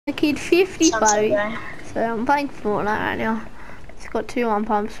The kid 50 Sounds buddy. okay. So I'm playing Fortnite right now. It's got 2 1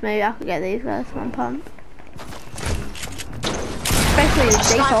 pumps. Maybe I could get these guys 1 pump. Especially the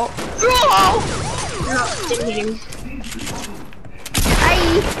default. Oh! No, didn't hit him.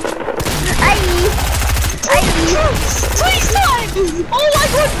 Aye! Aye! Aye! Please time! Oh my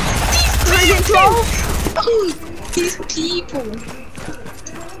god! These people!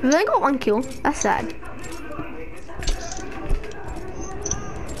 We've only got 1 kill. That's sad.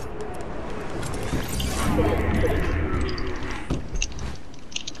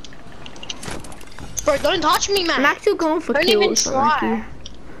 Bro, don't touch me, man. I'm actually going for don't kills. Even try.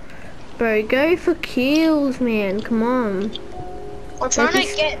 Bro, go for kills, man. Come on. I'm trying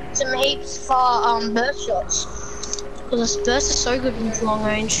to get some heaps for burst shots. Because this burst is so good in long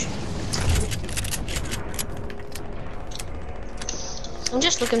range. I'm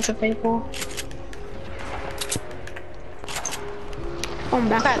just looking for people. I'm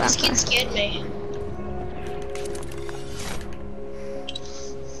back. Crap, this kid scared me.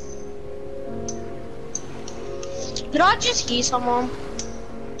 Did I just hear someone?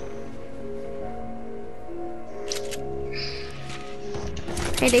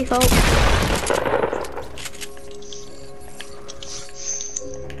 Hey, default.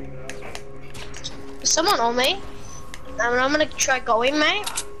 There's someone on me. I'm gonna try going, mate.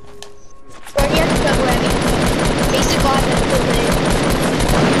 Or he has to go away. He's the guy that killed me.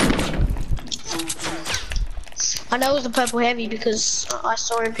 I know it was the purple heavy because I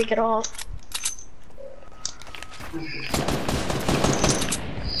saw him pick it off.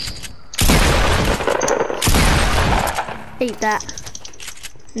 Eat that.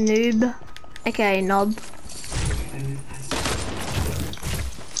 Noob. Okay, knob.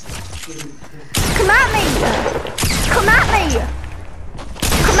 Come at me! Come at me!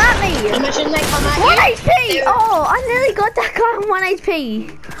 Come at me! Imagine they come at 1 you. HP! Oh, I nearly got that guy on 1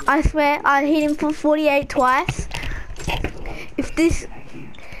 HP. I swear, I hit him for 48 twice.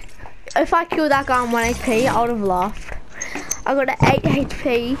 If I killed that guy on 1 HP, I would have laughed. I got an 8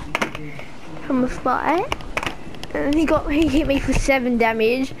 HP from a spy. And he hit me for 7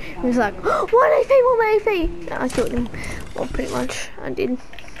 damage. He was like, 1 HP, 1 HP. I killed him. Well, pretty much, I did.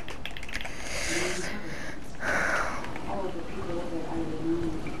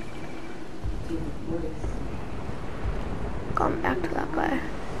 Gone back to that guy.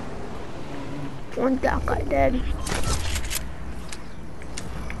 Want that guy dead.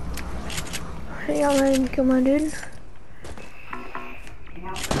 Hey, I'll let him kill my dude.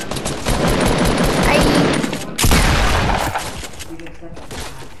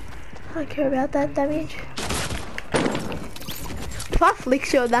 I don't care about that damage. If I flick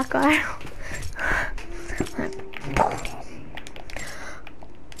shot that guy.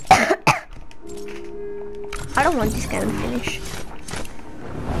 I don't want this game to finish.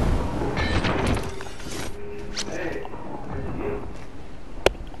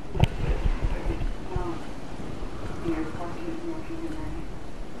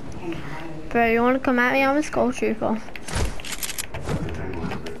 Bro, you wanna come at me? I'm a skull trooper.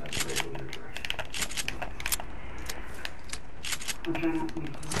 Okay,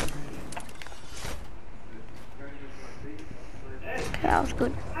 that was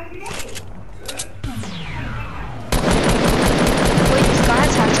good. Wait, this guy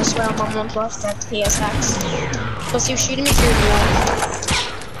has hacks as well. Mom wants left that he has hacks. Because he was shooting me through the wall.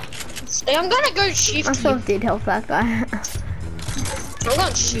 Hey, I'm gonna go shifty. I sort of did help that guy. I'm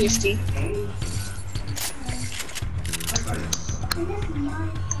going shifty.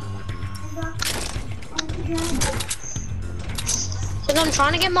 Because I'm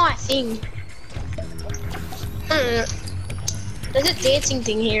trying to get my thing. There's a dancing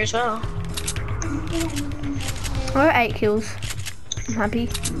thing here as well. I got 8 kills. I'm happy.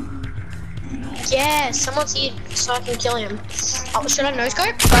 Yeah, someone's here so I can kill him. Oh, should I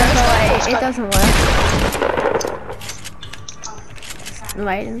no-scope? It doesn't work.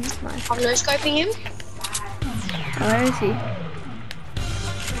 Wait, nice. I'm no-scoping him. Where is he?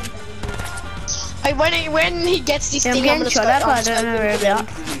 Hey, when he gets this Yeah, thing, I'm gonna shot at, but I don't know where about.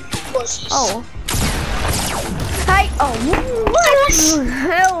 Oh. Hey, oh, what the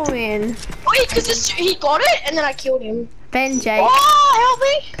hell, man? Wait, because he got it, and then I killed him. Ben J. Oh, help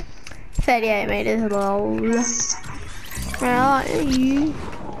me! 38 meters, lol. Where are you?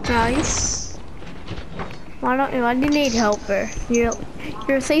 Nice. Why do you need help, bro? You're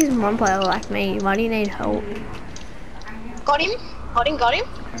a season 1 player like me. Why do you need help? Got him.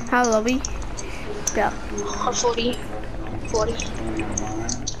 How lobby? Yeah. I'm 40.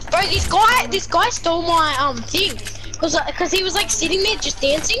 Bro, this guy stole my thing. Cause he was like sitting there just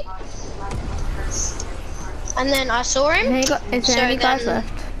dancing. And then I saw him. Is there any guys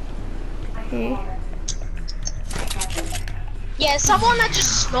left? Yeah. Yeah, someone that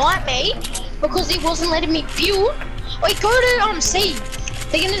just sniped me because he wasn't letting me build. Wait, go to C.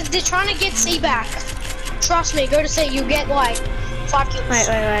 They're trying to get C back. Trust me, go to C. You'll get like 5 kills. Wait.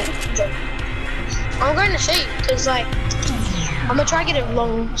 I'm going to C because like I'm gonna try to get a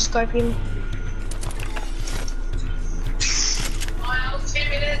long scoping.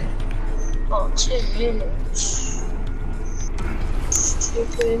 Oh, 2 minutes.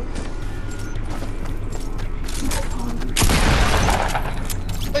 Stupid.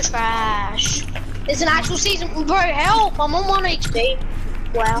 We're trash. It's an actual season. Bro, help! I'm on 1 HP.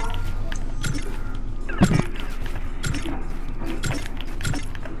 Wow.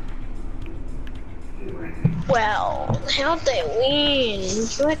 Well, how'd they win?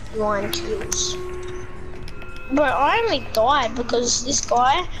 You had 9 kills. Bro, I only died because this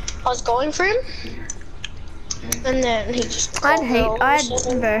guy, I was going for him. And then he just Bro, hits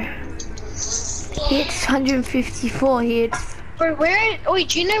 154 hits. Bro, wait,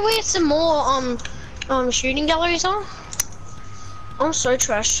 do you know where some more shooting galleries are? I'm so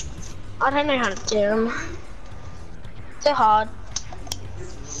trash. I don't know how to do them. They're hard.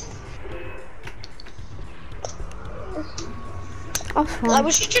 I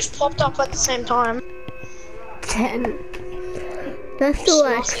wish you just popped up at the same time. 10. That's still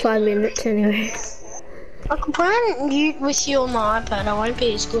like 5 minutes anyway. I can play on you with you on my iPad. I won't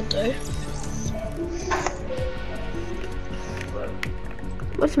be as good though.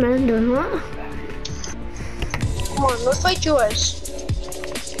 What's man doing? What? Come on, let's play duos.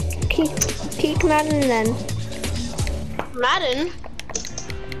 Kick Madden then. Madden?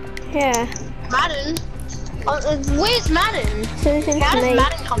 Yeah. Madden? Where's Madden? Send it How to does me.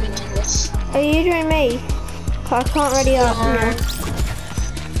 Madden come into this? Are you doing me? I can't ready up now.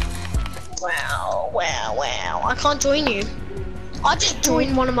 Wow. I can't join you. I'll just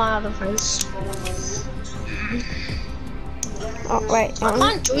join one of my other friends. Oh, wait. I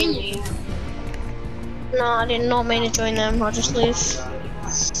can't join you. No, I did not mean to join them. I'll just leave.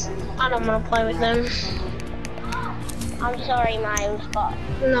 I don't want to play with them. I'm sorry, Miles, but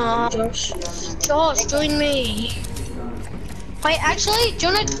No, Josh, join me. Wait, actually, do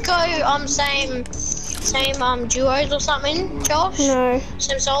you want to go same duos or something, Josh? No.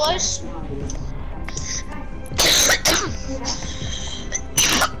 Same solos?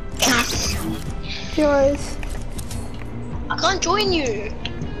 Yours. I can't join you.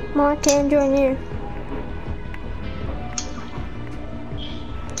 I can join you.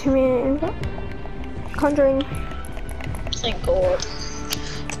 Come here. Can't join. Thank God.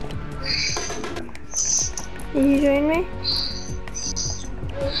 Did you join me?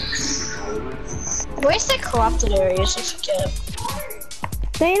 Where's the corrupted areas? I forget.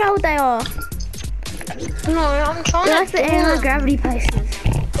 Do you know what they are? No, I'm trying They're to like the do them. anti-gravity places.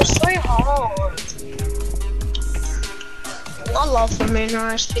 It's so hard. I love the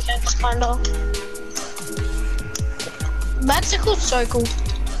moonrise pickaxe, kinda. Bicycle's so cool.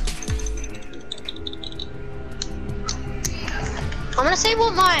 I'm gonna see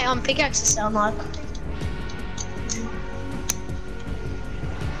what my pickaxes sound like.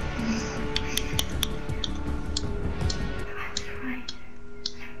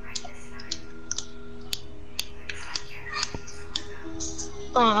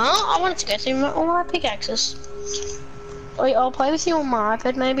 I wanted to go through all my pickaxes. Wait, I'll play with you on my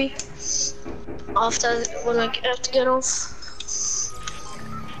iPad maybe. After when I have to get off.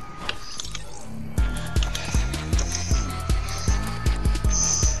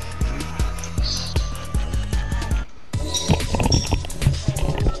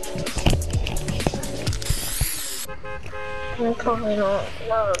 Probably not. I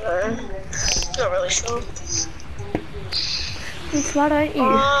don't know. Not really sure. Why don't you?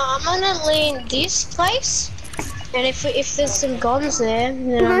 I'm gonna land this place, and if there's some guns there,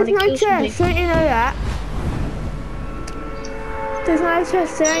 then I'm There's gonna no kill some chest, people. don't you know that? There's no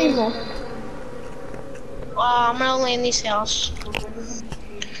chest there anymore. I'm gonna land this house.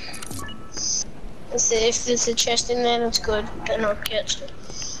 If there's a chest in there, that's good. Then I'll get it.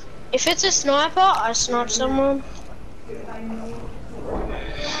 If it's a sniper, I snipe someone.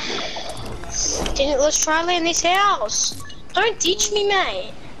 Let's try land this house. Don't ditch me,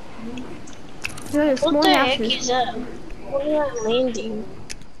 mate. No, small What the heck houses. is that? What am I landing?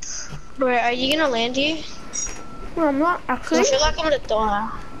 Bro, are you gonna land here? Well, I'm not 'Cause actually. I feel like I'm gonna die.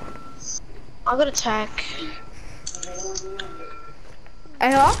 I got attack.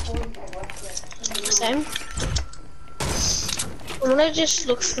 Yeah? Same. I'm gonna just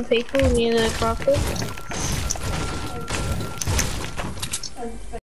look for people near the carpet.